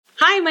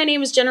Hi, my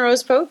name is Jenna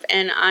Rose Pope,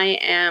 and I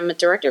am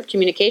Director of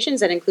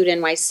Communications at Include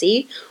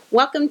NYC.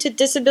 Welcome to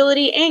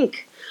Disability Inc.,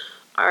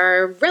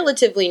 our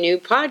relatively new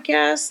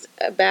podcast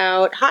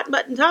about hot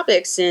button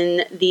topics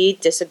in the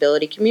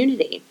disability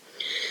community.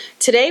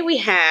 Today we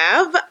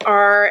have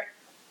our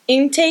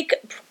intake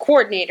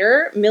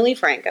coordinator, Millie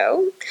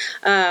Franco.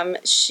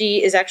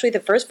 She is actually the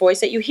first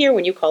voice that you hear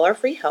when you call our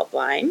free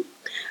helpline.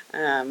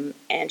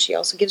 And she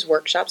also gives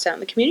workshops out in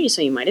the community,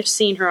 so you might have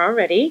seen her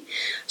already.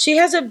 She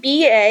has a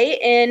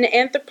BA in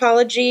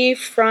anthropology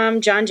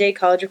from John Jay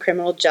College of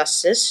Criminal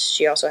Justice.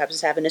 She also happens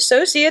to have an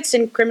associate's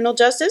in criminal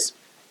justice.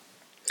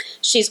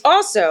 She's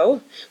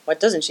also, what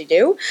doesn't she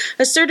do,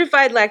 a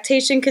certified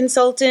lactation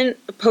consultant,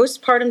 a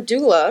postpartum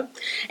doula,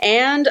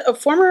 and a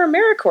former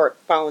AmeriCorps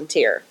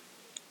volunteer.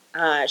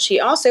 She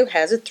also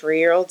has a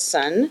 3-year-old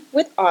son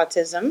with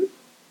autism.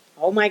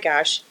 Oh my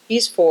gosh,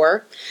 he's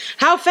 4.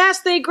 How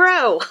fast they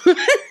grow!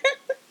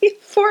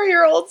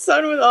 4-year-old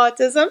son with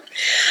autism.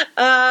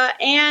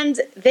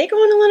 And they go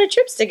on a lot of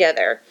trips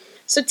together.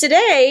 So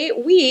today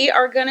we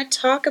are going to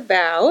talk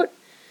about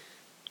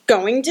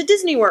going to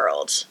Disney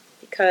World,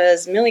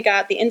 because Millie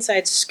got the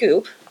inside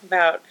scoop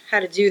about how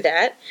to do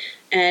that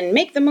and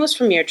make the most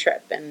from your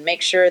trip and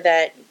make sure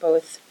that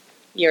both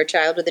your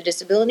child with a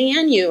disability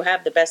and you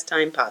have the best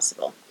time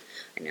possible.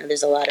 I know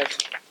there's a lot of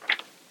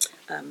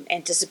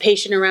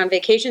anticipation around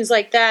vacations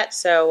like that.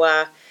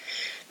 So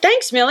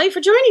thanks, Millie,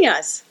 for joining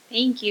us.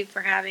 Thank you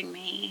for having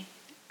me.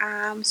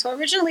 So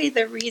originally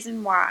the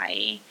reason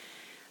why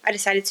I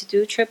decided to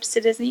do trips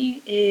to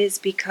Disney is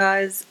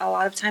because a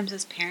lot of times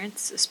as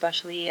parents,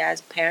 especially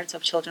as parents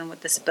of children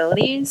with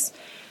disabilities,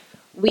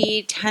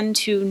 we tend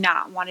to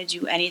not want to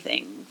do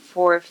anything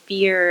for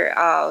fear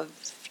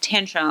of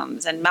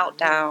tantrums and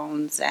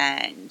meltdowns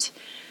and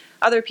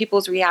other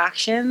people's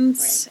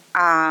reactions.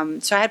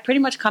 Right. So I had pretty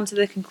much come to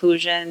the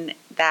conclusion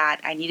that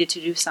I needed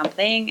to do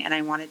something, and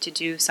I wanted to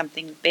do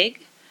something big.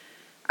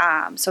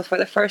 So for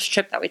the first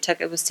trip that we took,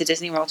 it was to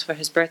Disney World for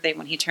his birthday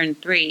when he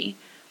turned 3.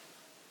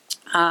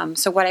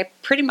 So what I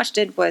pretty much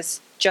did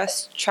was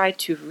just try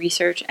to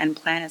research and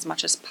plan as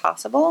much as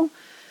possible,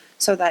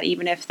 so that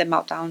even if the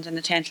meltdowns and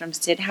the tantrums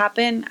did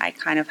happen, I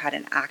kind of had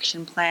an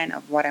action plan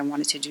of what I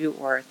wanted to do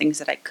or things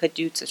that I could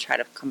do to try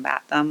to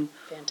combat them.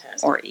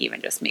 Fantastic. Or even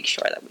just make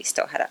sure that we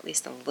still had at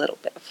least a little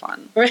bit of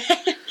fun.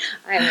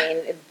 I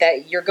mean,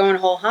 that you're going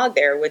whole hog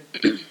there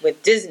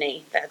with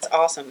Disney. That's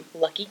awesome.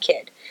 Lucky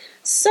kid.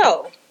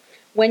 So,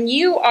 when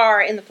you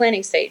are in the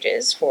planning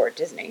stages for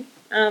Disney,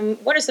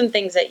 what are some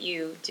things that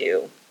you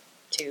do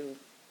to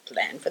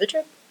plan for the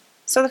trip?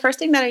 So the first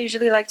thing that I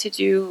usually like to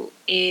do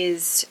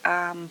is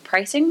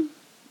pricing.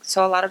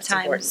 So a lot of That's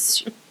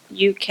times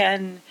you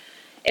can,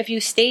 if you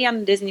stay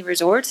on Disney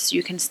resorts,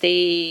 you can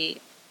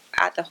stay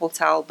at the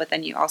hotel, but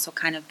then you also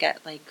kind of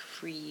get like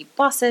free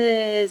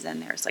buses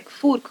and there's like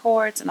food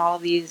courts and all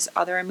of these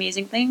other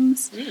amazing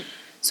things.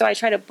 So I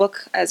try to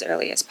book as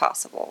early as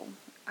possible.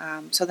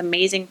 So the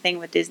amazing thing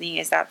with Disney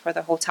is that for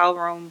the hotel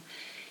room,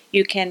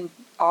 you can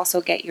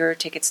also get your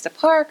tickets to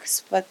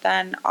parks, but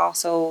then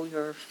also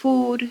your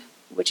food,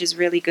 which is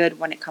really good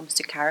when it comes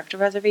to character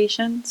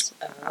reservations.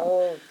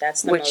 Oh,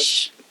 that's the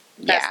most.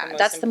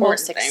 That's the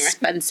most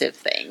expensive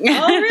thing.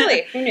 Oh,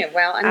 really? Who knew?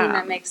 Well, I mean,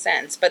 that makes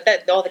sense. But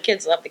all the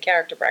kids love the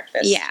character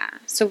breakfast. Yeah.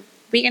 So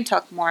we can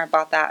talk more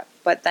about that.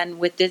 But then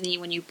with Disney,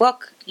 when you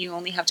book, you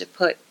only have to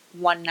put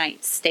 1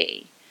 night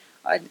stay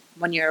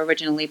when you're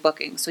originally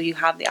booking. So you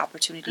have the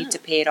opportunity to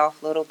pay it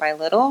off little by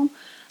little,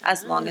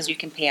 as long as you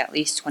can pay at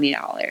least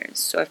 $20.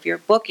 So if you're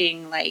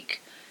booking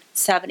like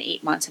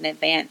 7-8 months in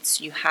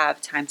advance, you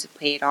have time to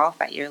pay it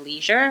off at your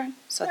leisure,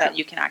 so that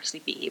you can actually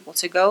be able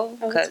to go,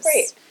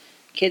 because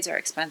kids are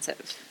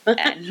expensive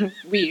and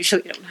we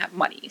usually don't have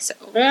money, so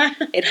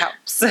it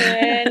helps.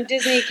 And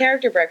Disney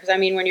character breakfast, I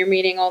mean, when you're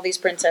meeting all these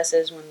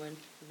princesses, one would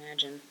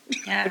imagine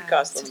it would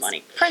cost a little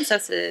money.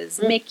 Princesses,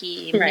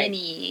 Mickey,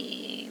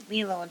 Minnie,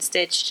 Lilo and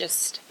Stitch,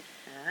 just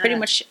pretty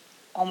much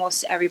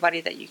almost everybody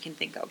that you can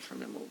think of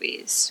from the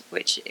movies,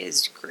 which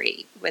is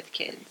great with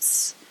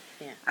kids.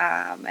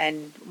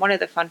 And one of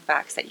the fun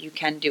facts that you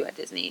can do at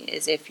Disney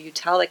is if you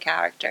tell the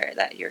character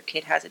that your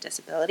kid has a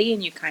disability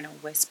and you kind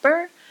of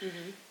whisper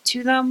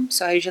to them.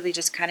 So I usually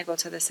just kind of go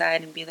to the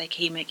side and be like,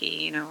 hey,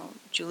 Mickey,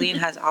 Julian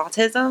has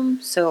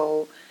autism,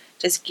 so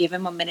just give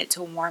him a minute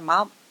to warm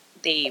up.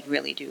 They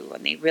really do,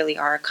 and they really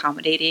are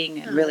accommodating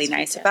and really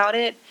nice about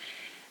it.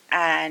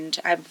 And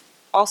I've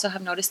also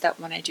have noticed that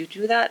when I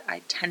do that,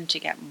 I tend to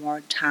get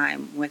more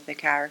time with the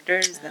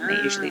characters than they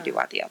usually do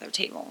at the other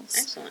tables.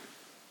 Excellent.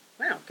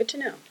 Wow, good to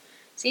know.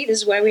 See,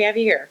 this is why we have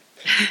you here.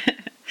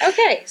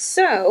 Okay,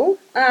 so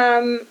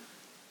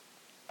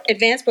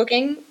advanced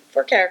booking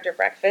for character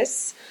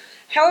breakfasts.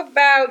 How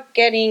about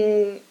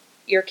getting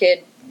your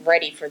kid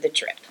ready for the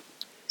trip?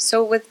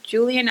 So with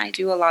Julian, I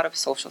do a lot of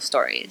social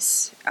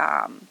stories.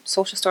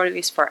 Social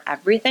stories for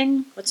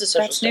everything. What's a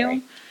social story?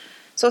 New.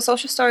 So a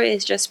social story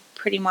is just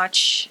pretty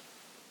much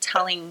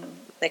telling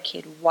the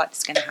kid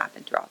what's going to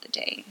happen throughout the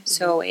day.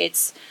 So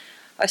it's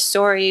a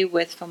story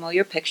with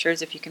familiar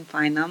pictures, if you can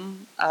find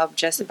them, of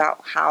just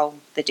about how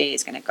the day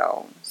is going to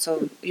go.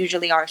 So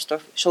usually our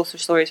social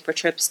stories for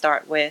trips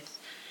start with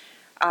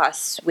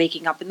us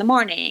waking up in the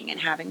morning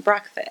and having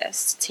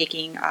breakfast,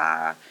 taking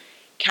a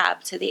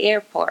cab to the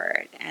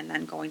airport, and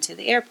then going to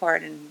the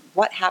airport and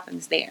what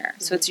happens there.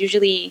 So it's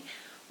usually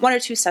 1 or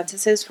 2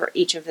 sentences for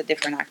each of the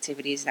different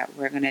activities that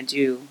we're going to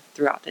do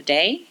throughout the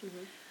day.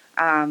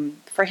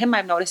 For him,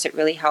 I've noticed it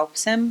really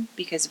helps him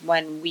because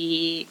when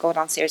we go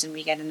downstairs and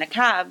we get in a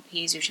cab,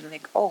 he's usually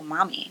like, "Oh,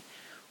 mommy,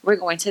 we're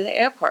going to the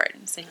airport."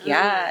 And it's like,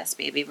 "Yes,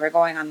 baby, we're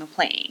going on the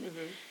plane."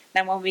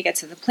 Then when we get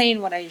to the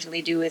plane, what I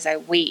usually do is I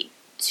wait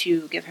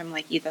to give him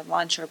like either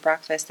lunch or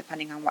breakfast,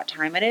 depending on what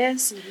time it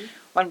is.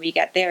 When we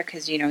get there,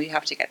 because you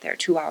have to get there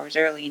 2 hours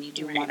early, and you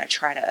do want to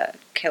try to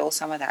kill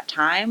some of that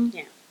time.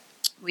 Yeah.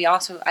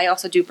 I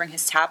also do bring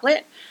his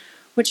tablet,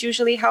 which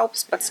usually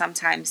helps, but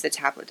sometimes the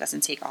tablet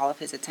doesn't take all of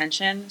his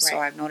attention. So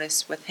I've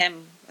noticed with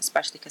him,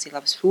 especially because he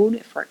loves food,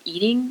 if we're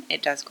eating,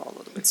 it does go a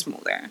little bit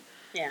smoother.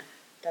 Yeah,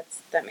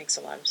 that makes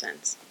a lot of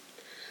sense.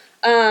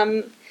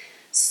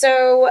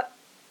 So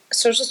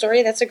social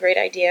story, that's a great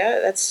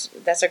idea.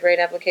 That's a great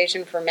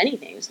application for many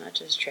things, not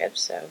just trips,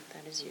 so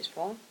that is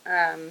useful.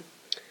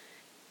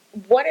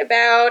 What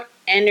about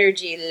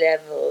energy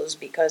levels?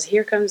 Because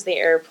here comes the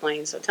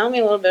airplane. So tell me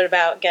a little bit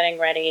about getting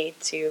ready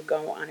to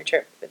go on a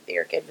trip with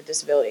your kid with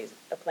disabilities,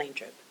 a plane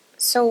trip.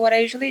 So what I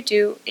usually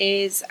do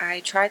is I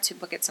try to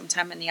book it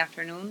sometime in the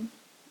afternoon.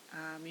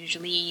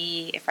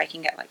 Usually if I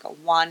can get like a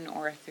 1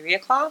 or a 3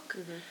 o'clock.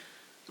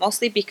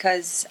 Mostly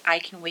because I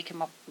can wake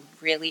him up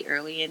really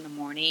early in the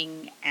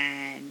morning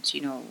and,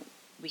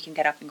 we can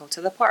get up and go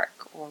to the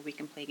park, or we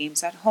can play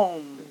games at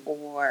home,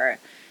 or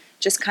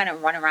just kind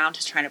of run around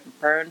to try to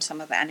burn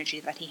some of the energy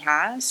that he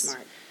has.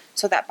 Smart.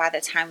 So that by the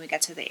time we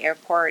get to the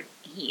airport,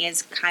 he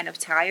is kind of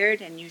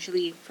tired. And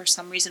usually, for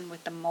some reason,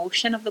 with the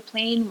motion of the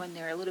plane, when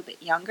they're a little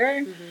bit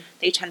younger,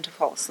 they tend to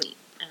fall asleep.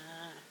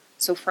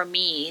 So for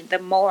me, the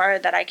more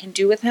that I can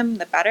do with him,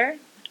 the better.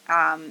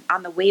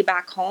 On the way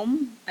back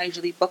home, I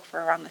usually book for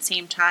around the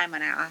same time,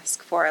 and I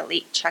ask for a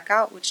late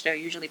checkout, which they're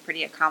usually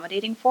pretty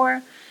accommodating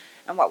for.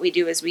 And what we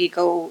do is we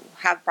go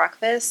have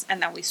breakfast,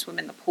 and then we swim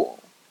in the pool.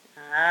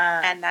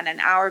 And then an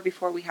hour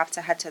before we have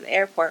to head to the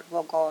airport,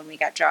 we'll go and we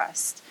get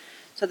dressed.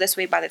 So this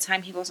way, by the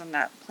time he goes on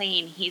that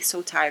plane, he's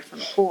so tired from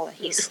the pool that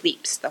he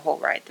sleeps the whole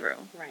ride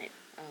through. Right.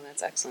 Oh,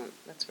 that's excellent.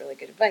 That's really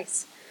good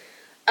advice.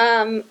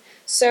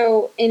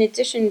 So in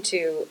addition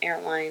to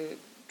airline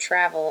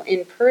travel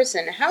in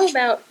person, how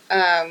about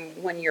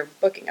when you're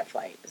booking a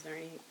flight? Is there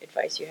any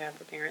advice you have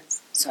for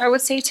parents? So I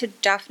would say to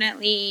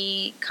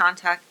definitely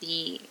contact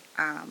the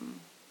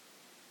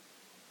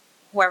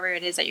whoever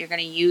it is that you're going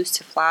to use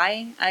to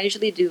fly. I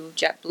usually do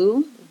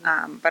JetBlue,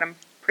 but I'm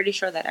pretty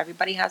sure that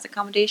everybody has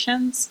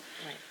accommodations.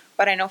 Right.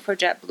 But I know for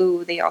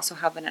JetBlue, they also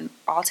have an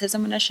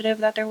autism initiative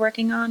that they're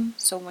working on.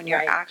 So when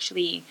you're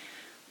actually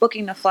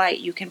booking the flight,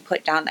 you can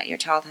put down that your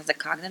child has a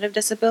cognitive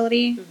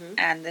disability,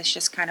 and this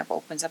just kind of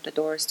opens up the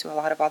doors to a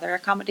lot of other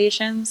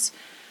accommodations.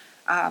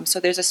 So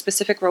there's a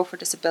specific row for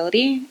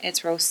disability.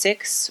 It's row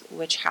 6,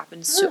 which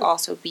happens to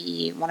also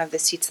be one of the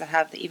seats that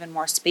have even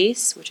more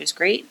space, which is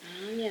great.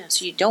 Yes.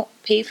 So you don't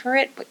pay for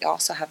it, but you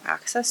also have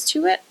access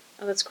to it.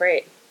 Oh, that's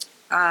great.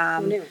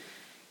 Who knew?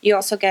 You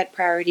also get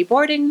priority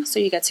boarding, so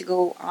you get to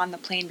go on the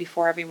plane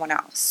before everyone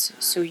else.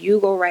 So you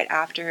go right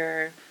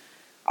after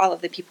all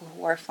of the people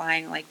who are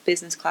flying like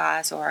business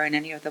class or in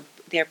any of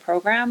their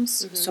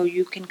programs. So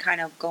you can kind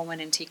of go in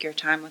and take your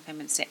time with him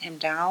and sit him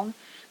down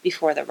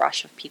before the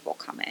rush of people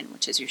come in,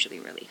 which is usually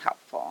really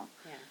helpful.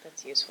 Yeah,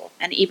 that's useful.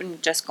 And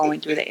even just going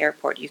through the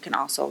airport, you can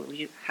also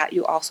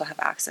you also have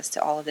access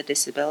to all of the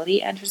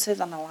disability entrances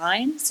on the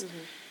lines.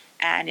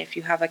 And if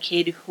you have a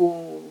kid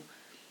who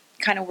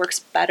kind of works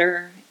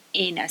better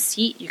in a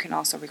seat, you can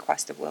also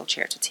request a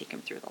wheelchair to take him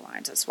through the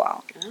lines as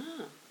well.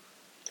 Oh,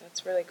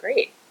 that's really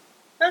great.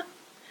 Huh.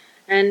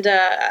 And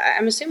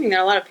I'm assuming that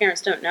a lot of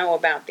parents don't know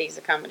about these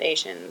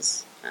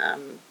accommodations.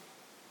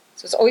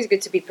 So it's always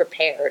good to be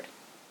prepared.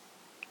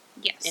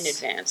 Yes, in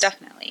advance.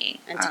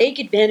 Definitely. And take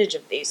advantage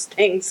of these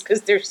things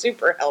because they're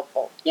super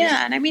helpful.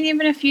 Yeah, and I mean,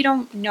 even if you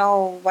don't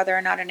know whether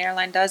or not an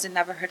airline does, it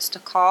never hurts to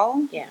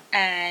call. Yeah.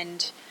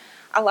 And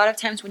a lot of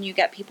times when you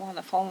get people on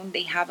the phone,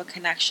 they have a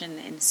connection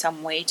in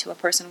some way to a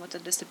person with a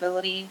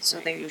disability, so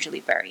they're usually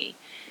very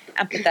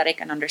empathetic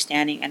and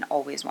understanding and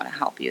always want to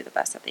help you the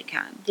best that they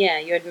can. Yeah,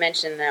 you had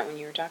mentioned that when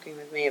you were talking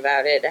with me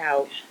about it,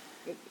 how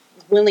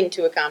willing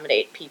to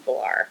accommodate people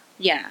are.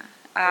 Yeah.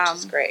 Which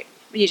is great.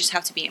 You just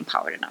have to be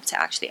empowered enough to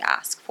actually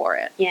ask for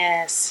it.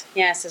 Yes,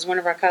 as one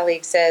of our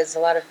colleagues says, a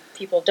lot of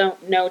people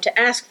don't know to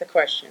ask the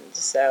questions.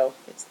 So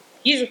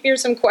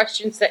here's some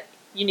questions that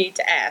you need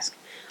to ask.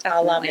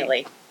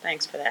 Millie.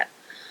 Thanks for that.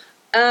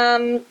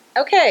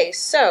 Okay,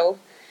 so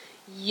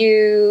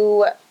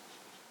you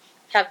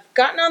have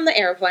gotten on the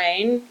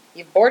airplane,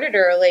 you've boarded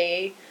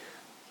early,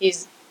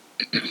 he's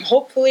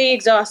hopefully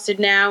exhausted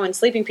now and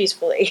sleeping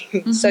peacefully.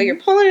 So you're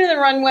pulling into the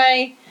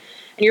runway,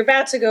 and you're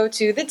about to go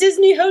to the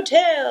Disney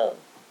Hotel.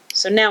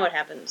 So now what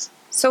happens?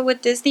 So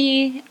with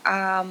Disney,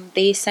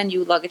 they send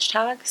you luggage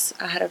tags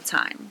ahead of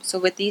time. So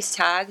with these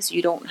tags,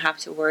 you don't have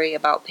to worry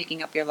about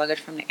picking up your luggage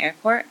from the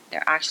airport.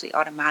 They're actually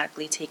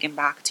automatically taken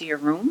back to your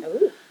room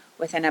Ooh,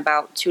 within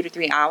about 2 to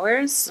 3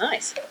 hours.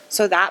 nice.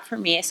 So that for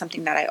me is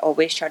something that I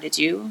always try to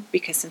do,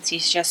 because since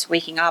he's just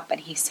waking up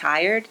and he's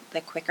tired, the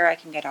quicker I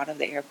can get out of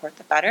the airport,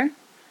 the better.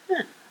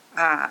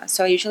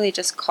 So I usually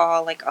just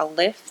call like a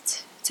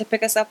Lyft to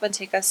pick us up and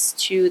take us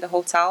to the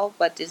hotel,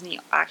 but Disney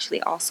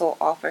actually also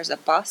offers a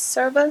bus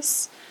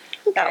service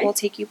that Okay. will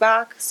take you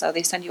back. So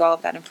they send you all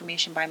of that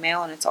information by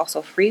mail, and it's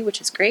also free, which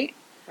is great.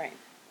 Right.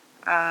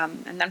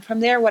 And then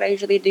from there, what I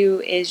usually do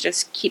is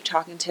just keep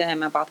talking to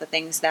him about the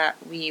things that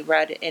we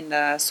read in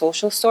the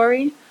social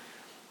story,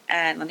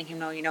 and letting him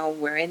know,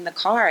 we're in the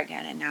car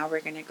again, and now we're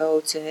going to go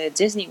to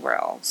Disney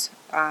World.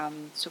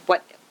 So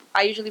what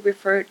I usually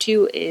refer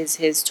to is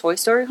his Toy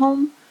Story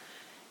home,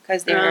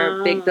 because there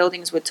are big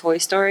buildings with Toy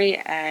Story,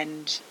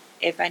 and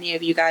if any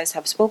of you guys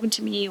have spoken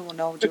to me, you will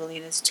know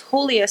Julian is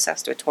totally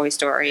obsessed with Toy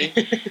Story.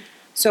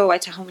 So I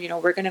tell him,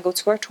 we're going to go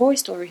to our Toy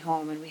Story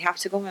home, and we have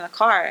to go in the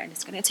car, and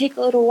it's going to take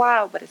a little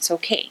while, but it's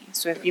okay.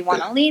 So if you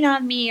want to lean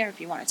on me, or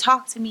if you want to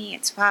talk to me,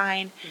 it's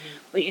fine.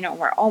 But,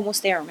 we're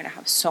almost there. We're going to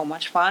have so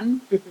much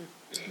fun.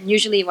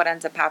 Usually what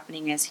ends up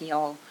happening is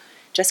he'll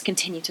just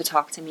continue to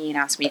talk to me and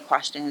ask me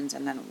questions,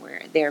 and then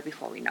we're there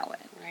before we know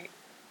it. Right.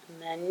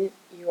 And then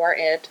you are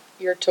at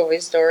your Toy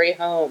Story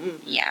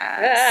home.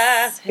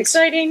 Yes. Ah,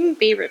 exciting.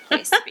 Favorite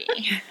place to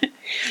be.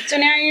 So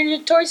now you're in your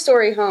Toy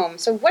Story home.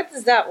 So what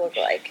does that look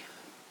like?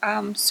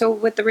 So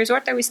with the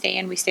resort that we stay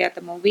at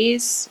the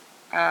movies.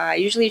 I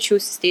usually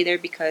choose to stay there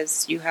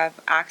because you have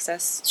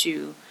access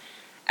to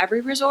every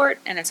resort,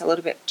 and it's a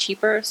little bit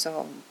cheaper.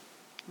 So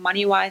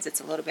money-wise,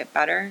 it's a little bit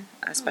better,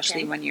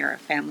 especially when you're a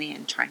family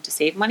and trying to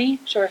save money.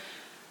 Sure.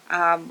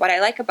 What I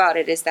like about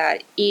it is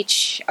that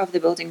each of the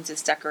buildings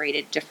is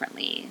decorated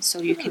differently. So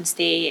you can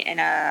stay in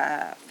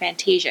a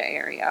Fantasia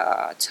area,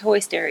 a Toy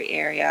Story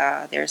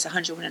area. There's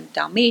 101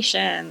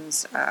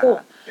 Dalmatians,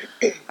 Cool.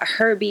 a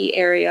Herbie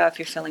area if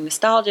you're feeling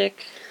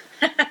nostalgic.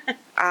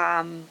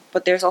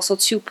 But there's also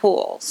 2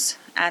 pools,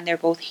 and they're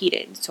both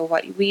heated. So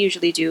what we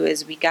usually do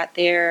is we get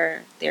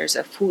there, there's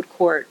a food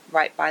court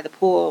right by the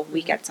pool.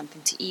 We get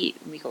something to eat,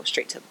 and we go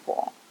straight to the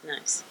pool.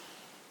 Nice.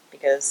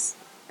 Because,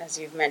 as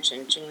you've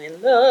mentioned,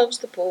 Julian loves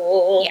the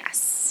pool.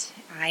 Yes,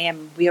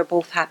 we are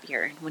both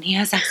happier when he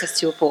has access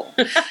to a pool.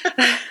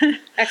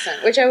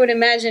 Excellent. Which I would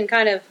imagine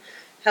kind of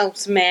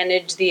helps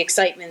manage the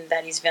excitement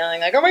that he's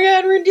feeling. Like, oh my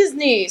God, we're in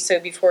Disney. So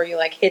before you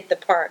hit the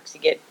parks,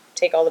 you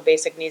take all the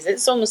basic needs.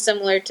 It's almost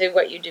similar to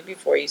what you do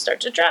before you start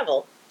to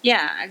travel.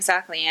 Yeah,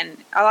 exactly. And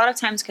a lot of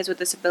times kids with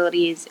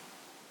disabilities,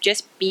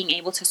 just being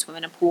able to swim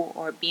in a pool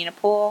or be in a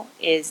pool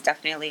is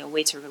definitely a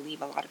way to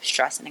relieve a lot of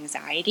stress and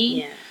anxiety.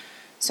 Yeah.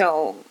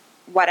 So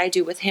what I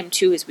do with him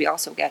too is we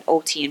also get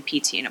OT and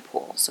PT in a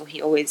pool. So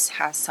he always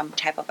has some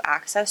type of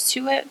access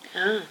to it,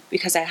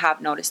 because I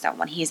have noticed that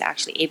when he's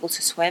actually able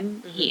to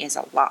swim, he is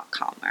a lot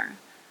calmer.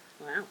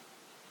 Wow.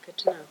 Good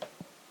to know.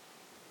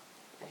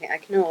 I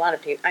know a lot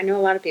of people. I know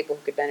a lot of people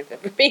who could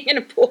benefit from being in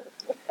a pool.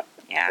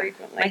 Yeah,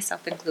 frequently.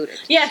 myself included.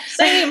 Yeah,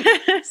 same.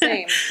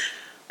 Same.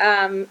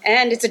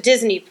 And it's a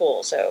Disney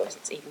pool, so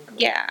it's even cooler.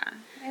 Yeah,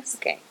 it's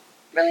Okay.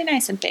 really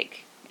nice and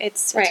big.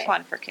 It's Right.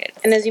 fun for kids.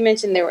 And as you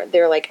mentioned, there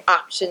were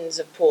options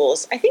of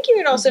pools. I think you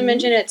had also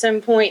mentioned at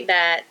some point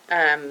that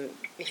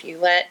if you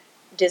let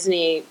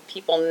Disney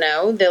people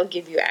know, they'll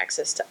give you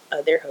access to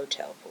other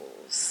hotel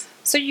pools.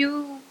 So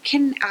you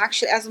can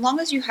actually, as long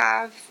as you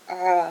have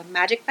a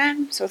Magic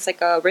Band, so it's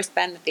like a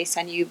wristband that they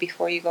send you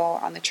before you go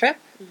on the trip,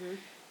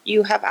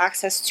 you have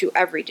access to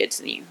every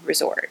Disney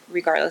resort,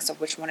 regardless of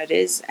which one it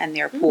is, and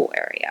their pool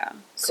area.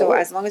 So Cool.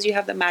 as long as you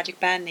have the Magic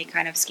Band, they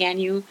kind of scan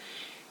you.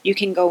 You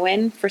can go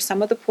in. For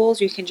some of the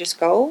pools, you can just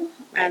go,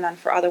 and then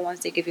for other ones,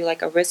 they give you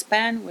a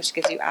wristband, which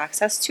gives you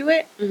access to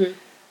it.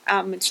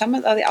 And some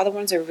of the other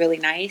ones are really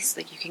nice.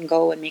 Like you can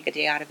go and make a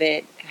day out of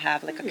it,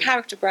 have a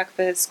character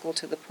breakfast, go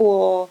to the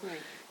pool,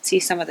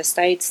 see some of the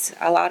sights.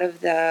 A lot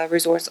of the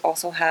resorts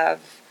also have,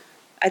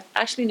 I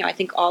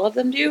think all of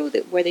them do,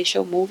 where they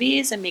show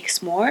movies and make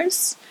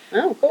s'mores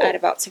Oh, cool. at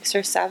about 6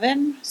 or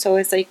 7. So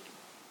it's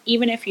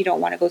even if you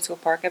don't want to go to a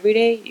park every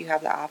day, you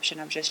have the option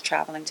of just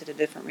traveling to the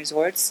different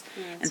resorts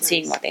and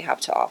seeing what they have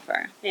to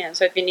offer. Yeah,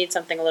 so if you need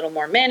something a little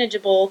more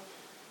manageable,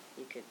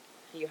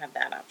 you have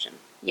that option.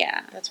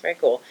 Yeah. That's very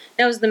cool.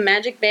 Now, is the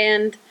Magic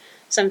Band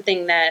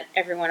something that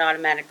everyone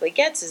automatically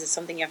gets? Is it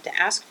something you have to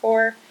ask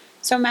for?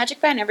 So Magic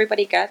Band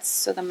everybody gets.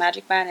 So the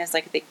Magic Band is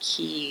the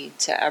key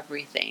to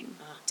everything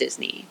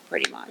Disney,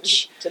 pretty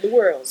much. To the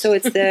world. So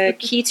it's the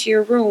key to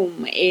your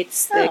room.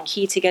 It's the Oh.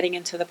 key to getting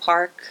into the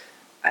park.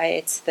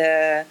 It's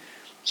the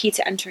key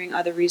to entering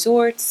other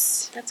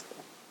resorts. That's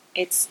cool.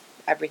 It's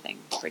everything,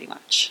 pretty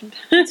much.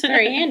 It's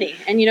very handy.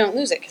 And you don't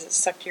lose it because it's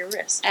stuck to your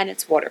wrist. And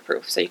it's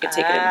waterproof, so you can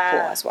take it in the pool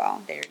as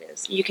well. There it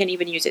is. You can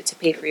even use it to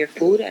pay for your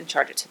food and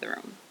charge it to the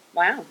room.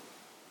 Wow.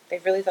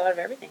 They've really thought of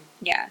everything.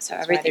 Yeah, so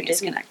That's why everything they're is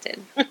Disney.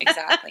 connected.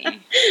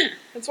 Exactly.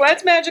 That's why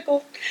it's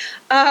magical.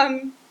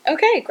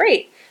 Okay,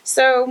 great.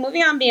 So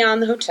moving on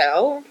beyond the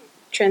hotel,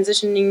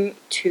 transitioning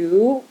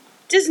to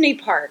Disney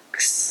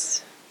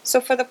parks. So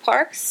for the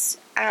parks,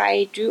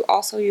 I do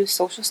also use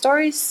social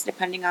stories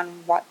depending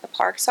on what the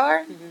parks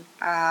are.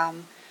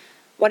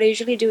 What I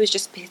usually do is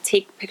just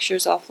take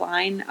pictures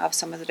offline of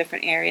some of the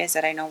different areas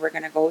that I know we're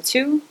going to go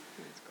to.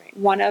 That's great.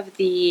 One of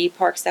the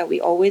parks that we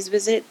always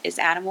visit is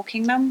Animal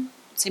Kingdom.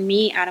 To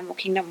me, Animal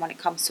Kingdom, when it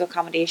comes to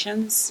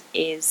accommodations,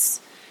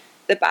 is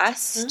the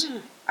best.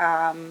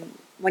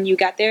 When you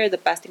get there, the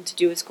best thing to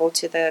do is go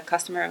to the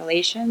customer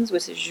relations,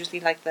 which is usually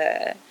like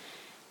the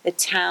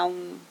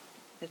town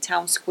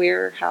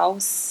square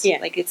house. Yeah.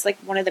 Like it's like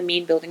one of the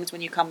main buildings when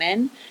you come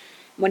in.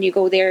 When you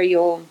go there,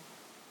 you'll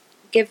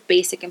give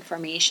basic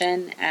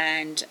information,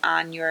 and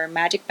on your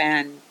Magic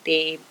Band,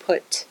 they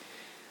put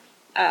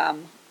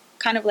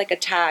kind of like a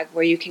tag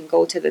where you can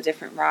go to the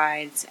different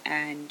rides,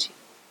 and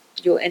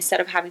you'll, instead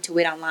of having to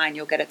wait online,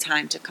 you'll get a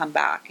time to come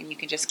back, and you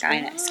can just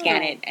scan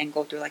it and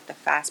go through like the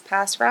fast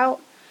pass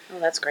route. Oh,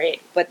 that's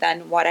great. But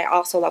then what I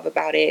also love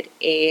about it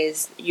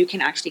is you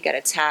can actually get a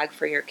tag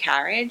for your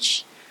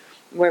carriage,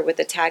 where with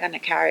the tag on the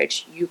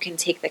carriage, you can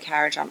take the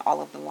carriage on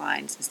all of the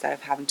lines instead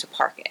of having to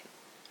park it.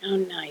 Oh,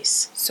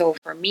 nice. So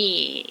for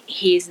me,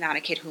 he's not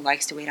a kid who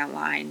likes to wait on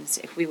lines.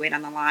 If we wait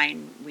on the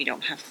line, we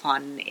don't have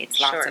fun.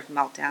 It's lots Sure. of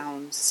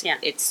meltdowns. Yeah.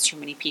 It's too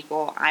many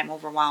people. I'm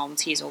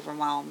overwhelmed. He's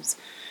overwhelmed.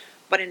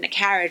 But in the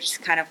carriage, it's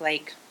kind of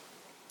like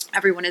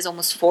everyone is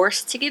almost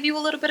forced to give you a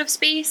little bit of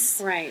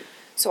space. Right.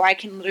 So I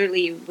can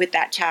literally, with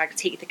that tag,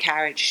 take the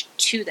carriage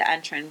to the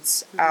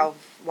entrance of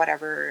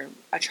whatever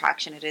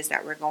attraction it is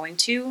that we're going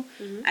to.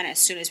 And as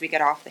soon as we get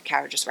off, the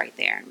carriage is right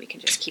there, and we can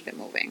just keep it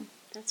moving.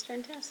 That's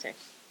fantastic.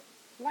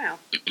 Wow.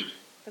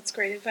 That's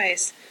great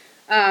advice.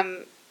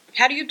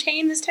 How do you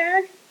obtain this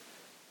tag?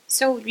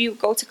 So you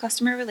go to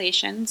customer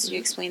relations, you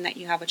explain that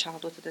you have a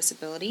child with a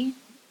disability.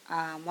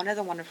 One of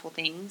the wonderful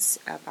things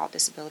about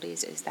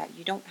disabilities is that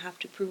you don't have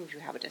to prove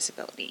you have a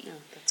disability.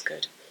 Oh, that's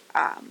good.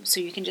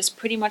 So you can just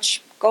pretty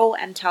much go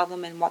and tell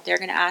them, and what they're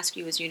going to ask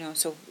you is,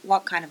 so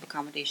what kind of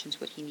accommodations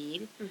would he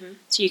need?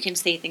 So you can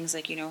say things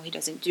like, he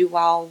doesn't do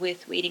well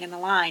with waiting in the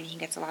line. He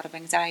gets a lot of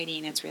anxiety,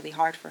 and it's really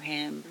hard for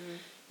him.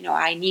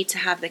 I need to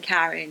have the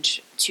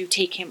carriage to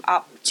take him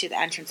up to the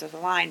entrance of the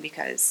line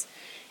because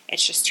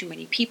it's just too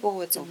many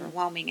people. It's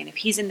overwhelming. And if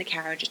he's in the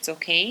carriage, it's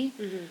okay.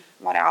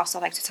 What I also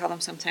like to tell them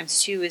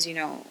sometimes too is,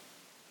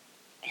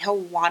 he'll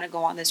want to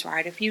go on this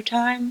ride a few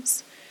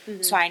times.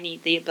 So I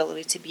need the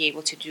ability to be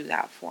able to do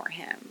that for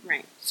him.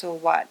 Right. So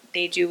what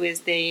they do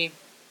is they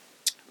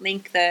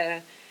link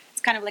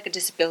it's kind of like a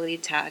disability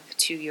tag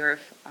to your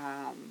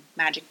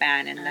Magic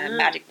Band. And the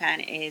Magic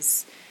Band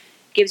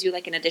gives you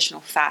like an additional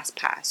fast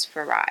pass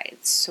for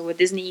rides. So with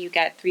Disney, you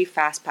get 3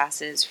 fast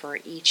passes for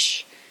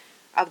each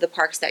of the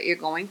parks that you're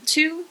going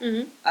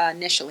to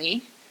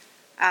initially.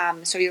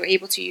 So you're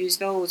able to use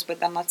those, but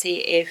then let's say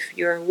if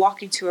you're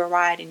walking to a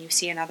ride and you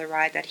see another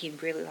ride that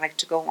he'd really like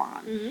to go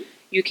on,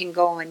 you can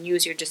go and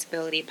use your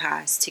disability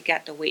pass to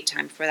get the wait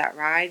time for that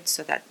ride,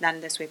 so that then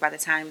this way by the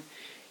time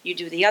you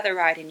do the other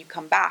ride and you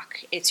come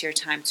back, it's your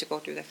time to go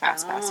through the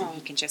fast pass and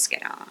he can just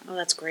get on. Oh,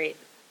 that's great.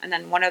 And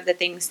then one of the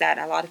things that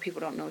a lot of people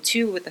don't know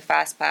too with the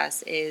fast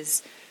pass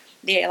is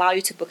they allow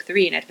you to book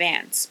 3 in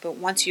advance. But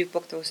once you've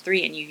booked those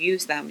 3 and you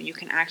use them, you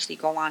can actually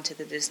go onto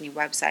the Disney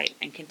website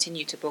and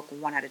continue to book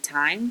 1 at a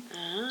time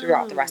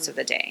throughout the rest of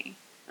the day.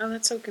 Oh,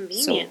 that's so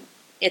convenient. So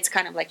it's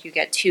kind of like you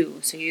get 2.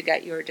 So you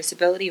get your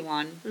disability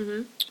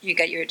one, you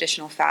get your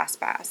additional fast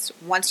pass.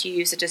 Once you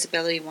use the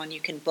disability one, you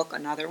can book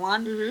another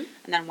one.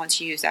 And then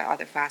once you use that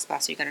other fast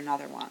pass, you get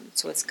another one.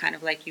 So it's kind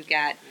of like you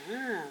get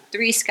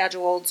 3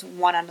 scheduled,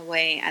 1 on the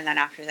way, and then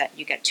after that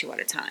you get 2 at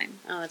a time.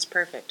 Oh, that's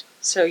perfect.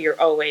 So you're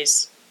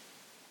always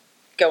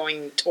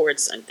going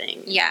towards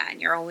something. Yeah, and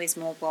you're always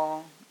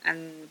mobile.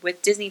 And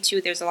with Disney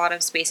too, there's a lot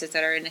of spaces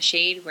that are in the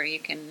shade where you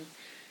can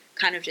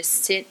kind of just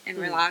sit and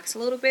relax a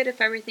little bit if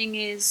everything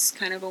is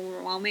kind of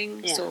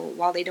overwhelming. Yeah. So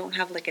while they don't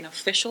have like an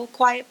official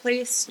quiet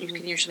place, you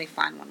can usually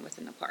find one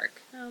within the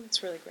park. Oh,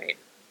 that's really great.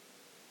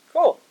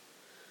 Cool.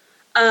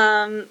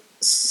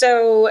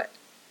 So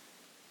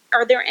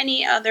are there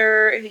any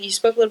other, you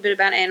spoke a little bit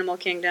about Animal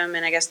Kingdom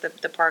and I guess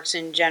the parks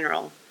in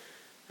general.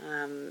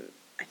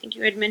 I think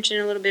you had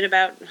mentioned a little bit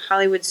about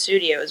Hollywood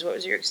Studios. What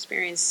was your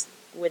experience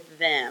with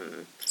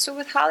them? So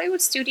with Hollywood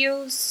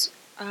Studios,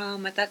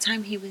 at that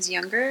time he was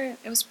younger.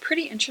 It was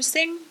pretty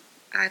interesting.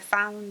 I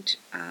found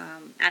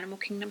Animal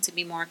Kingdom to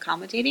be more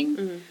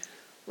accommodating.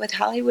 With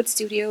Hollywood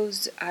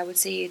Studios, I would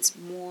say it's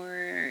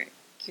more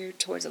geared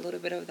towards a little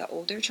bit of the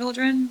older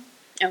children.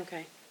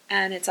 Okay.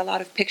 And it's a lot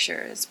of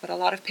pictures, but a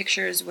lot of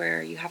pictures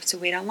where you have to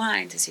wait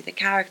online to see the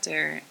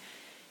character.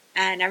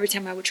 And every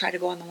time I would try to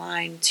go on the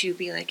line to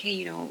be like,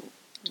 hey,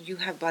 you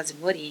have Buzz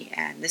and Woody,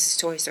 and this is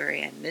Toy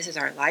Story, and this is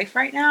our life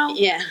right now.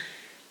 Yeah.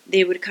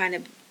 They would kind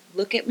of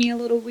look at me a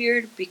little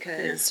weird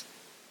because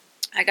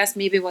I guess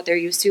maybe what they're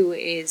used to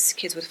is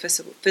kids with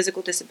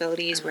physical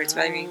disabilities where it's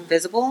very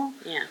visible.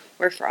 Yeah.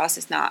 Where for us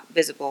it's not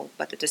visible,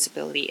 but the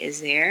disability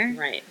is there.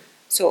 Right.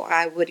 So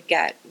I would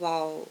get,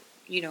 well,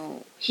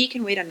 he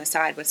can wait on the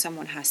side, but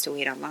someone has to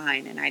wait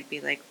online. And I'd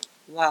be like,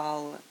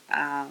 well,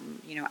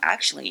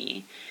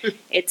 actually,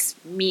 it's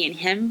me and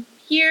him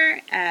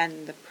here,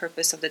 and the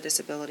purpose of the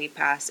disability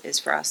pass is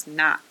for us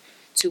not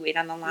to wait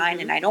on the line.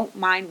 Mhm. And I don't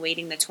mind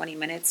waiting the 20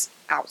 minutes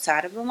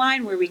outside of the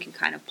line where we can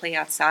kind of play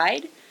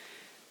outside,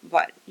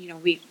 but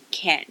we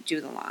can't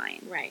do the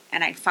line. Right.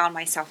 And I found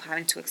myself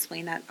having to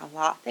explain that a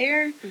lot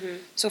there. Mhm.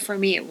 So for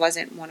me, it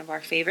wasn't one of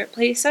our favorite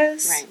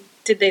places. Right.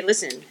 Did they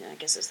listen? I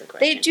guess is the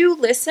question. They do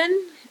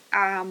listen,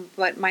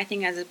 but my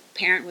thing as a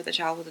parent with a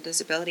child with a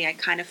disability, I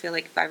kind of feel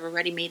like if I've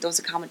already made those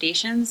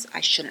accommodations,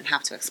 I shouldn't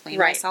have to explain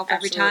Right. myself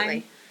every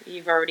Absolutely. time.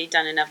 You've already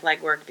done enough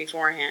legwork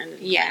beforehand.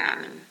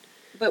 Yeah.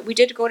 But we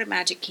did go to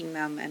Magic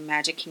Kingdom, and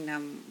Magic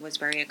Kingdom was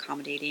very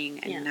accommodating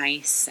and Yeah.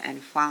 nice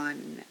and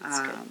fun. That's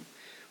good.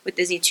 With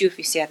Disney too, if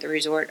you stay at the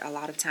resort, a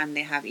lot of time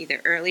they have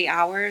either early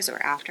hours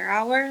or after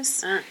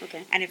hours. Ah,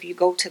 okay. And if you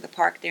go to the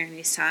park during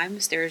these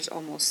times, there's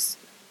almost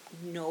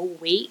no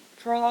wait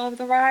for a lot of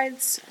the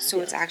rides. So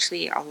it's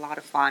actually a lot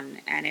of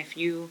fun. And if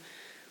you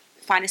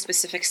find a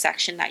specific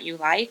section that you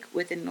like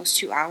within those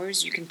 2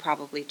 hours, you can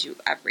probably do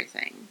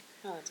everything.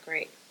 Oh, that's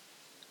great.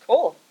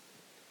 Cool.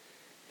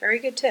 Very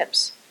good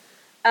tips.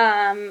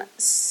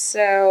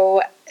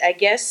 So I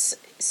guess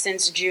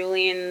since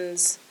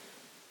Julian's,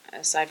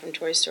 aside from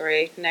Toy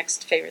Story,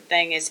 next favorite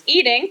thing is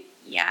eating.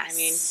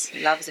 Yes.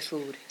 Loves the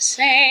food.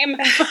 Same.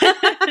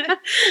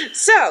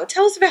 So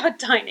tell us about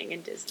dining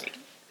in Disney.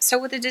 So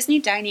with the Disney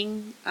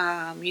dining,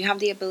 you have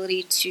the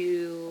ability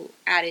to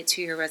add it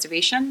to your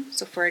reservation.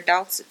 So for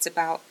adults, it's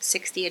about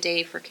 $60 a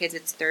day. For kids,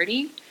 it's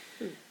 $30.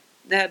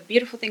 The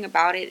beautiful thing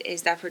about it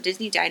is that for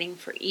Disney dining,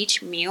 for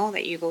each meal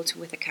that you go to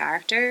with a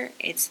character,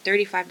 it's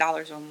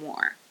 $35 or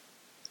more.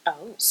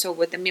 Oh. So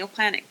with the meal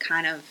plan, it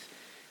kind of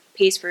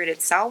pays for it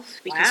itself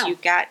because Wow. you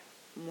get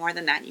more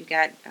than that. You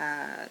get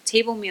a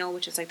table meal,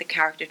 which is like the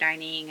character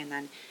dining, and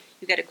then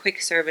you get a quick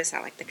service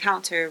at like the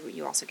counter.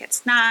 You also get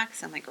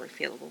snacks and like a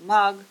refillable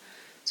mug.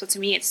 So to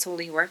me, it's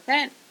totally worth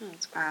it. Oh,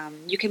 that's cool.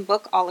 You can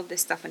book all of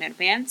this stuff in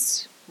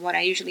advance. What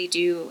I usually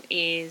do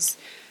is,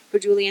 for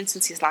Julian,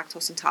 since he's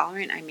lactose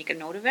intolerant, I make a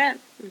note of it.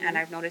 Mhm. And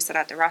I've noticed that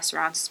at the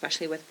restaurants,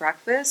 especially with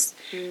breakfast,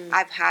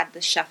 I've had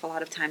the chef a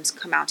lot of times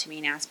come out to me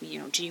and ask me,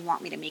 do you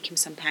want me to make him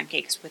some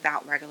pancakes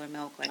without regular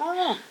milk? Like,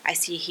 Oh. I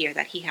see here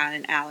that he has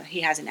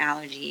an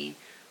allergy.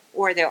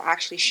 Or they'll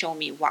actually show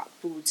me what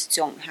foods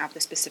don't have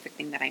the specific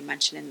thing that I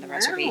mentioned in the Wow.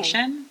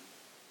 reservation.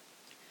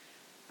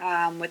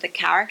 With the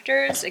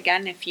characters,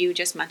 again, if you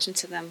just mention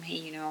to them,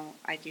 hey,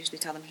 I usually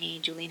tell them, hey,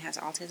 Julian has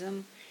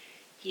autism.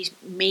 He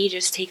may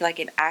just take like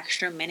an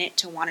extra minute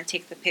to want to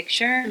take the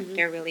picture. Mhm.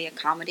 They're really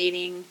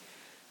accommodating.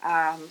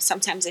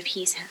 Sometimes if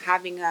he's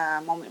having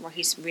a moment where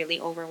he's really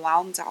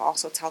overwhelmed, I'll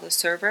also tell the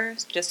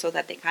servers just so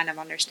that they kind of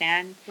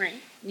understand.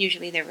 Right.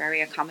 Usually they're very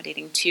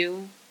accommodating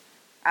too.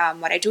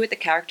 What I do with the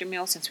character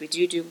meal, since we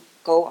do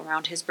go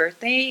around his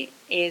birthday,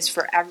 is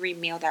for every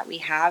meal that we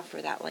have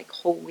for that like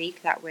whole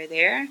week that we're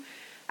there,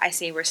 I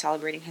say we're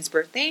celebrating his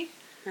birthday.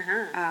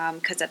 Uh-huh.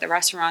 Because at the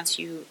restaurants,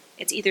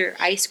 it's either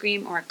ice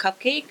cream or a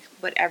cupcake,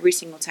 but every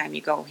single time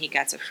you go, he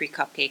gets a free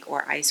cupcake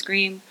or ice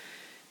cream.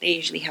 They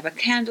usually have a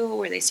candle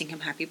where they sing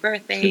him happy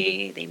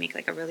birthday. They make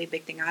like a really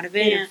big thing out of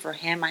it. Yeah. And for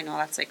him, I know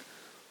that's like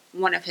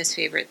one of his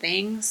favorite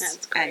things.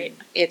 That's great.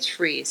 And it's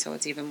free, so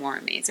it's even more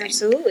amazing.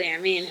 Absolutely. I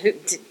mean,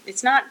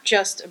 it's not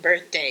just a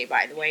birthday,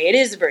 by the way. It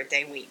is a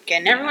birthday week,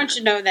 and everyone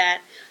should know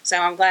that. So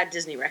I'm glad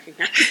Disney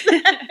recognized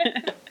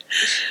that.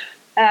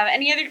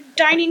 Any other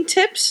dining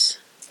tips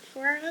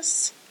for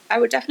us? I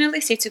would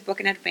definitely say to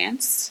book in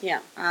advance. Yeah.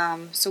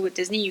 So with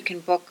Disney, you can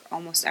book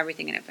almost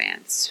everything in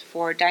advance.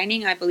 For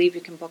dining, I believe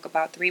you can book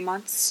about 3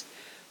 months.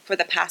 For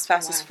the passes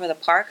wow. for the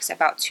parks,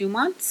 about 2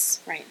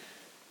 months. Right.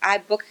 I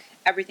book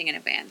everything in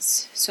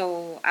advance.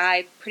 So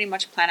I pretty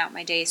much plan out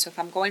my day. So if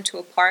I'm going to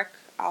a park,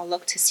 I'll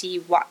look to see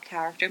what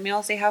character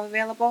meals they have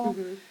available.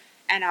 Mm-hmm.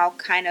 And I'll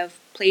kind of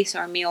place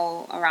our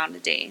meal around the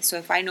day. So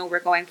if I know we're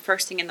going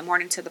first thing in the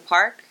morning to the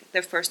park,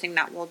 the first thing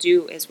that we'll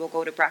do is we'll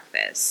go to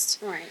breakfast.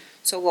 Right.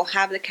 So we'll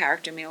have the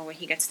character meal where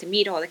he gets to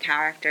meet all the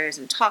characters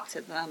and talk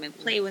to them and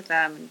play with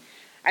them. And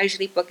I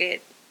usually book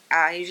it.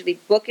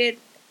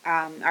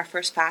 Our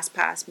first fast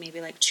pass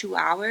maybe like 2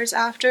 hours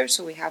after,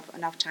 so we have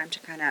enough time to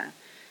kind of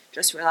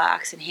just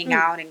relax and hang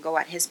out and go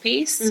at his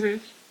pace.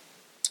 Mm-hmm.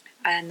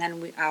 And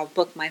then I'll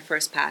book my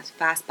first fast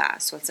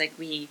pass. So it's like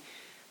we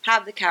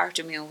have the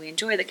character meal, we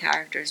enjoy the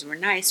characters, we're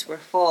nice, we're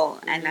full,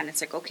 and then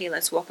it's like, okay,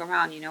 let's walk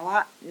around. You know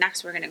what?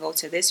 Next, we're gonna go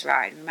to this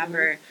ride.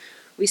 Remember,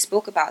 we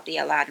spoke about the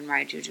Aladdin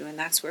ride, Juju, and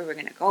that's where we're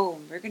gonna go.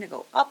 And we're gonna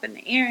go up in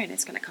the air, and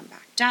it's gonna come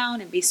back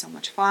down and be so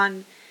much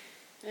fun.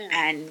 Yeah.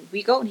 And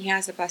we go, and he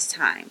has the best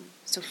time.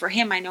 So for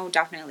him, I know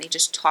definitely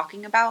just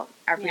talking about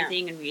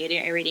everything and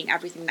reiterating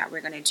everything that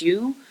we're gonna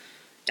do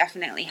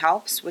definitely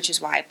helps, which is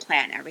why I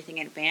plan everything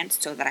in advance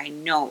so that I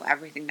know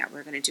everything that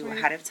we're going to do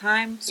ahead of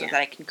time so that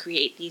I can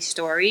create these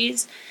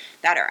stories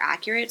that are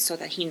accurate so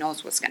that he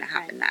knows what's going to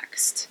happen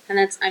next. And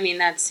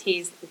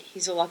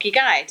he's a lucky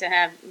guy to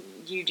have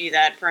you do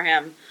that for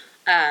him.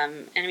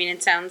 And I mean,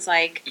 it sounds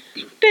like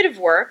a bit of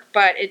work,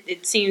 but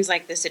it seems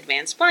like this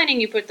advanced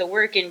planning, you put the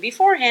work in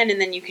beforehand and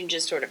then you can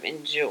just sort of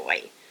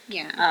enjoy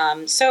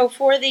Yeah. So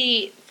for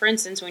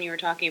instance, when you were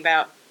talking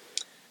about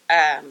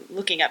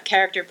looking up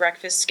character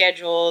breakfast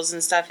schedules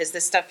and stuff, is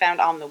this stuff found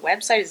on the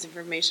website? Is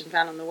information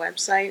found on the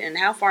website? And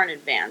how far in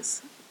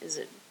advance is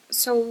it?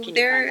 So Can you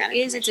there find that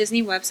is a information?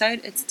 Disney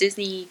website. It's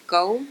Disney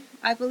Go,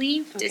 I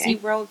believe. Okay. Disney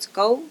World's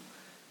Go,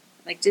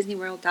 like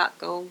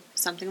DisneyWorld.go,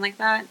 something like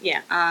that.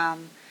 Yeah.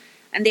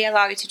 And they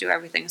allow you to do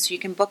everything. So you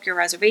can book your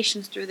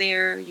reservations through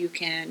there. You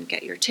can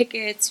get your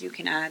tickets. You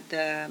can add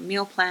the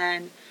meal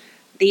plan.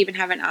 They even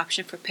have an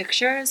option for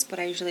pictures, but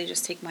I usually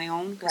just take my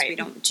own because we Right.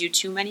 don't do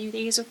too many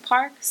days of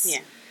parks.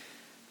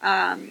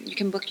 Yeah. You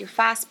can book your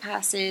fast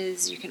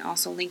passes. You can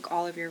also link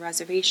all of your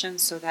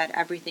reservations so that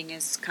everything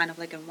is kind of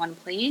like in one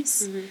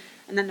place. Mhm.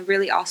 And then the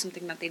really awesome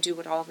thing that they do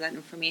with all of that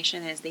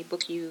information is they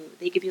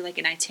give you like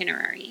an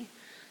itinerary.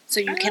 So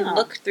you can Oh.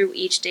 look through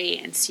each day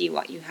and see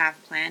what you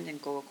have planned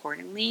and go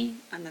accordingly.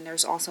 And then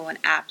there's also an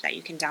app that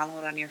you can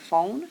download on your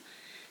phone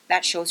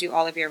that shows you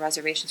all of your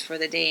reservations for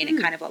the day, and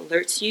it kind of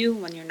alerts you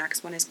when your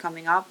next one is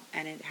coming up,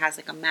 and it has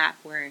like a map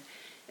where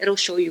it'll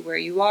show you where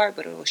you are,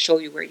 but it'll show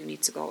you where you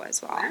need to go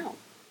as well. Wow.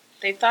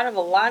 They've thought of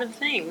a lot of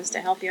things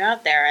to help you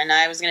out there. And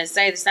I was going to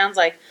say, this sounds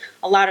like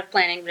a lot of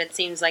planning, but it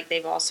seems like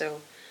they've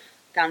also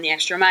gone the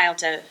extra mile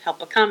to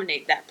help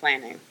accommodate that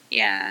planning.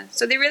 Yeah,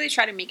 so they really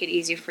try to make it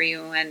easy for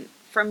you, and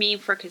for me,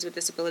 for kids with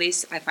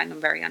disabilities, I find them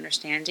very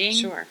understanding.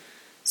 Sure.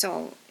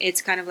 So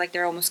it's kind of like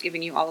they're almost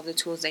giving you all of the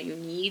tools that you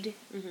need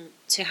Mm-hmm.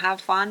 to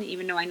have fun,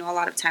 even though I know a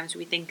lot of times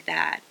we think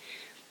that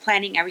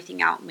planning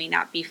everything out may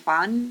not be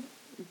fun,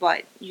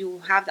 but you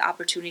have the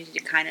opportunity to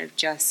kind of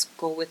just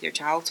go with your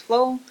child's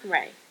flow.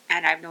 Right.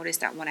 And I've noticed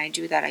that when I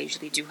do that, I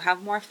usually do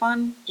have more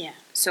fun. Yeah.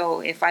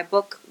 So if I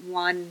book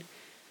one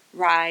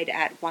ride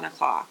at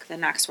 1:00, the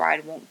next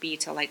ride won't be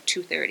till like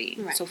 2:30.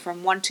 Right. So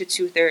from 1 to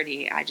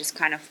 2:30, I just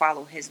kind of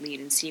follow his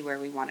lead and see where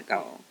we want to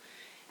go.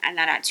 And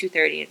then at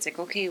 2:30, it's like,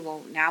 okay,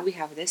 well, now we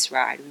have this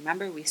ride.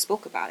 Remember, we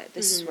spoke about it.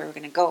 This is where we're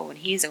going to go. And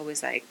he's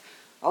always like,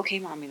 okay,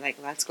 mommy, like,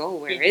 let's go.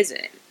 Where is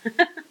it?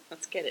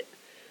 Let's get it.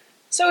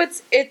 So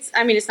it's.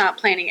 I mean, it's not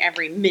planning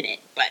every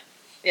minute, but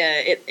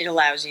it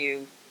allows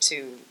you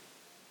to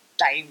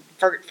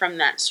divert from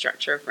that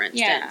structure, for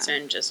instance,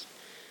 and just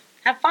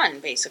have fun,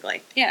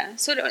 basically. Yeah.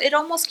 So it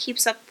almost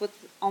keeps up with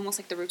almost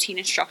like the routine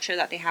and structure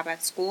that they have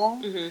at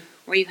school, Mm-hmm.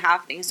 where you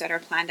have things that are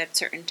planned at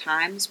certain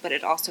times, but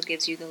it also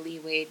gives you the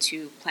leeway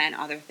to plan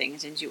other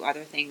things and do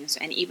other things,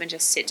 and even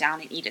just sit down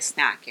and eat a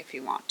snack if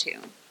you want to.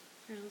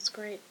 Yeah, that's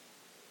great.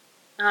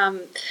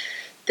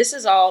 This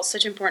is all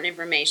such important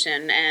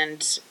information,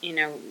 and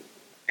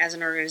as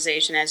an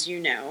organization, as you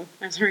know,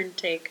 as our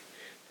intake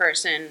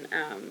person,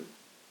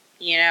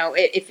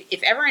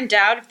 if ever in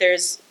doubt, if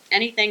there's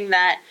anything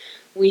that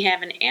we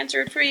haven't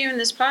answered for you in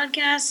this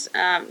podcast,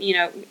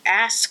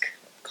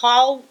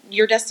 call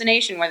your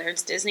destination, whether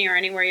it's Disney or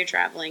anywhere you're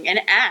traveling, and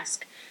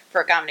ask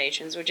for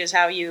accommodations, which is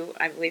how you,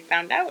 I believe,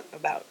 found out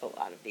about a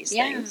lot of these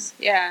things.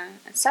 Yeah.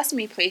 And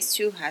Sesame Place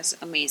too has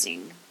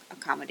amazing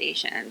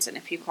accommodations, and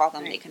if you call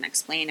them, Right. they can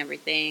explain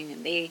everything.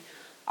 And they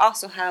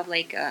also have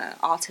like a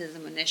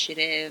autism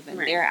initiative, and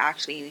Right. they're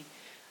actually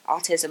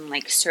autism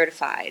like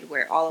certified,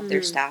 where all of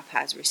their Mhm. staff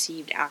has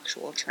received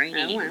actual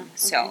training. Oh, wow.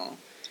 So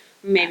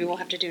Maybe we'll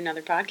have to do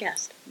another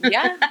podcast.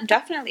 yeah, I'm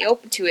definitely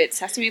open to it.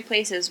 Sesame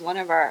Place is one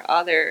of our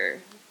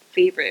other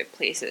favorite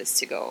places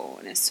to go,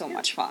 and it's so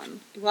much fun.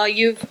 Well,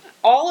 a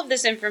lot of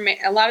this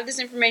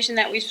information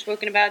that we've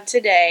spoken about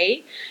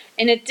today,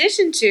 in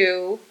addition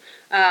to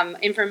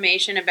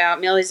information about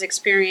Millie's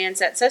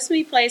experience at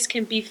Sesame Place,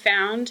 can be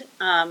found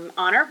on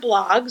our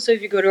blog. So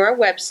if you go to our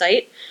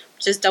website,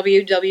 which is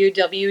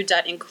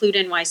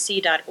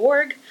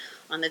www.includenyc.org,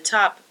 on the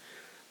top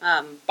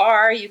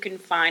bar, you can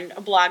find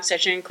a blog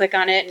section and click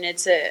on it, and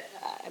it's I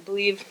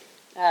believe,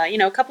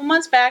 a couple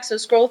months back. So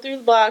scroll through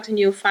the blogs and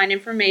you'll find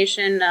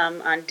information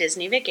on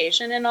Disney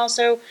Vacation and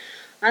also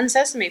on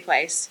Sesame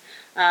Place.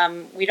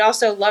 We'd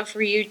also love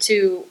for you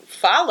to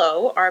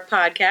follow our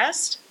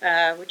podcast,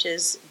 which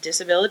is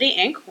Disability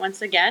Inc.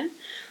 Once again,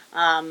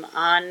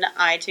 on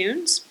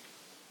iTunes.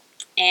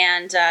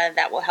 And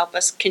that will help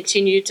us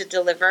continue to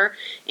deliver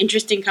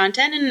interesting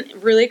content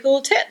and really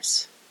cool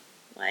tips,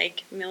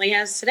 like Millie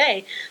has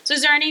today. So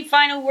is there any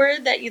final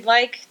word that you'd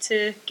like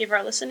to give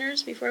our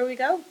listeners before we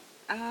go?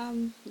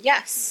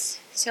 Yes.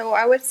 So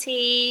I would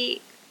say,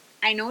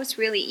 I know it's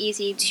really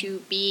easy to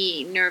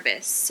be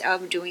nervous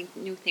of doing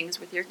new things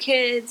with your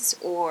kids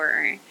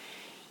or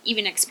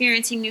even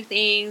experiencing new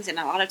things, and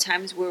a lot of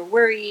times we're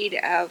worried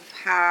of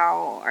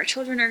how our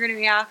children are going to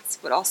react,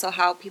 but also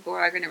how people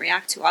are going to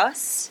react to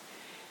us.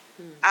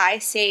 I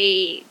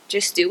say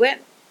just do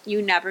it.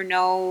 You never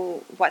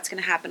know what's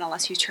going to happen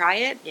unless you try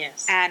it.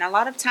 Yes. And a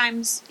lot of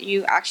times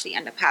you actually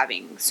end up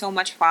having so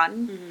much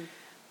fun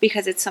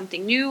because it's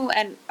something new.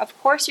 And of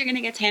course you're going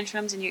to get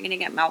tantrums and you're going to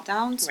get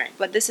meltdowns, Right.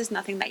 but this is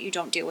nothing that you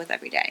don't deal with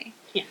every day.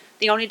 Yeah.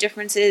 The only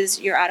difference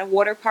is you're at a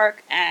water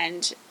park,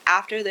 and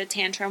after the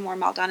tantrum or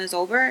meltdown is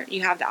over,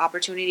 you have the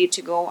opportunity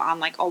to go on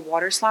like a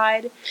water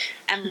slide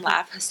and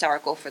laugh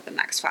hysterical for the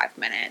next 5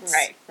 minutes.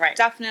 Right.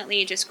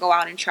 Definitely just go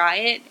out and try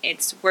it.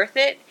 It's worth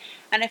it.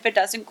 And if it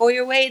doesn't go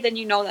your way, then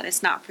you know that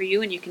it's not for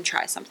you and you can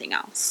try something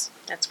else.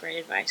 That's great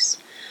advice.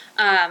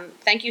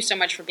 Thank you so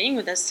much for being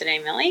with us today,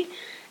 Millie.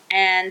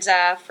 And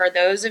for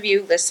those of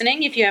you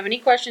listening, if you have any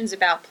questions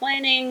about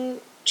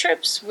planning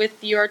trips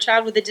with your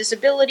child with a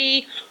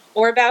disability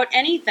or about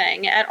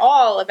anything at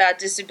all about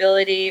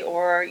disability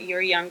or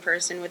your young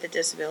person with a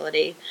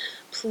disability,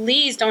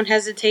 please don't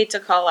hesitate to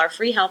call our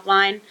free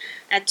helpline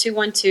at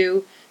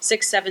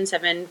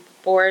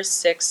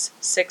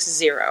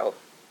 212-677-4660.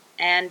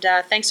 And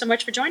thanks so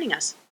much for joining us.